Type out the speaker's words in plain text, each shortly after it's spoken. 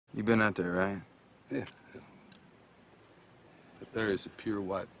You been out there, right? Yeah. But there is a pure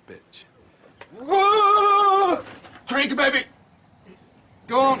white bitch. Whoa! Drink it, baby!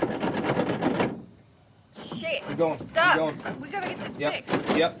 Go on. Shit. Keep going. Stop. Keep going. We gotta get this Yep.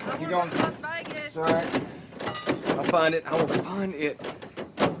 fixed. Yep. I Keep wanna going. go to Las Vegas. It's all right. I'll find it. I will find it.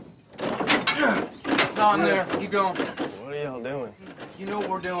 It's not in there. Keep going. What are y'all doing? You know what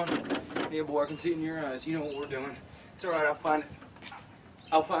we're doing. Yeah, boy, I can see it in your eyes. You know what we're doing. It's all right. I'll find it.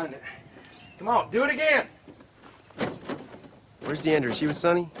 I'll find it. Come on, do it again. Where's Deandra? Is she with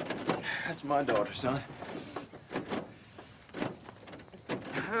Sonny? That's my daughter, son.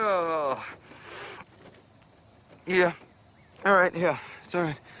 Oh. Yeah. All right, yeah. It's all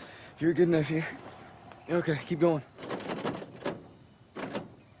right. You're good enough here. Okay, keep going.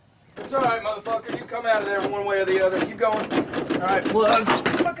 It's all right, motherfucker. You come out of there one way or the other. Keep going. All right, plugs.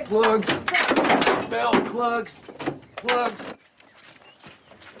 Okay. Plugs. Belt, plugs. Plugs.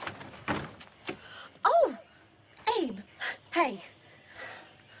 Oh, Abe. Hey.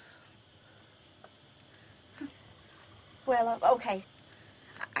 Well, okay.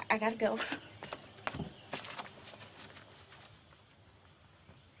 I gotta go.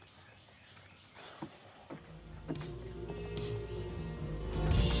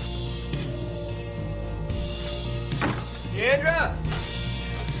 Deandra!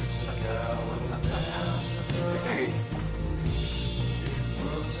 Hey.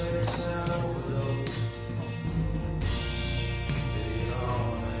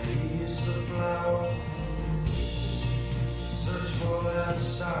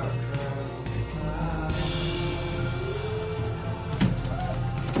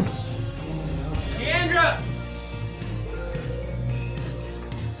 Deandra!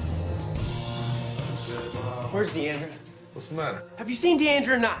 Where's Deandra? What's the matter? Have you seen Deandra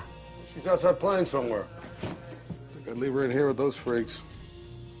or not? She's outside playing somewhere. I'd leave her in here with those freaks.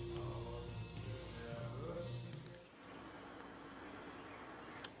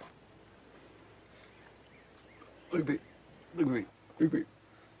 Look at me. Look at me. Look at me.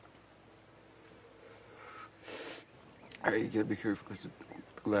 All right, you gotta be careful because the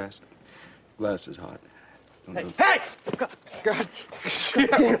glass is hot. Don't Hey! go- Hey! God,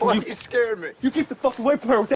 damn, boy, you scared me. You keep the fuck away from her with